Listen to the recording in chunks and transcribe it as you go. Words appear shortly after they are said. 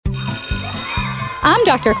I'm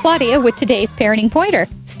Dr. Claudia with today's Parenting Pointer.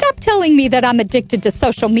 Stop telling me that I'm addicted to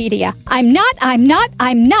social media. I'm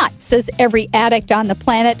not, says every addict on the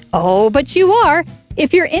planet. Oh, but you are.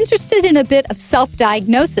 If you're interested in a bit of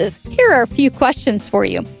self-diagnosis, here are a few questions for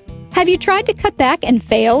you. Have you tried to cut back and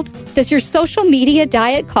failed? Does your social media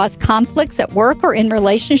diet cause conflicts at work or in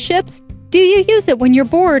relationships? Do you use it when you're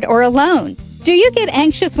bored or alone? Do you get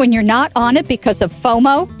anxious when you're not on it because of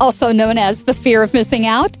FOMO, also known as the fear of missing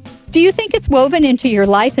out? Do you think it's woven into your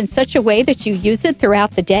life in such a way that you use it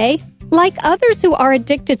throughout the day? Like others who are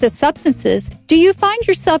addicted to substances, do you find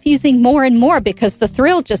yourself using more and more because the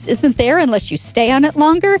thrill just isn't there unless you stay on it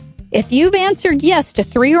longer? If you've answered yes to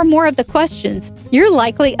 3 or more of the questions, you're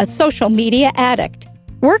likely a social media addict.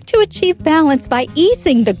 Work to achieve balance by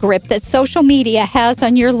easing the grip that social media has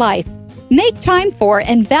on your life. Make time for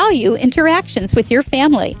and value interactions with your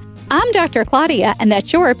family. I'm Dr. Claudia, and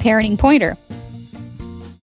that's your Parenting Pointer.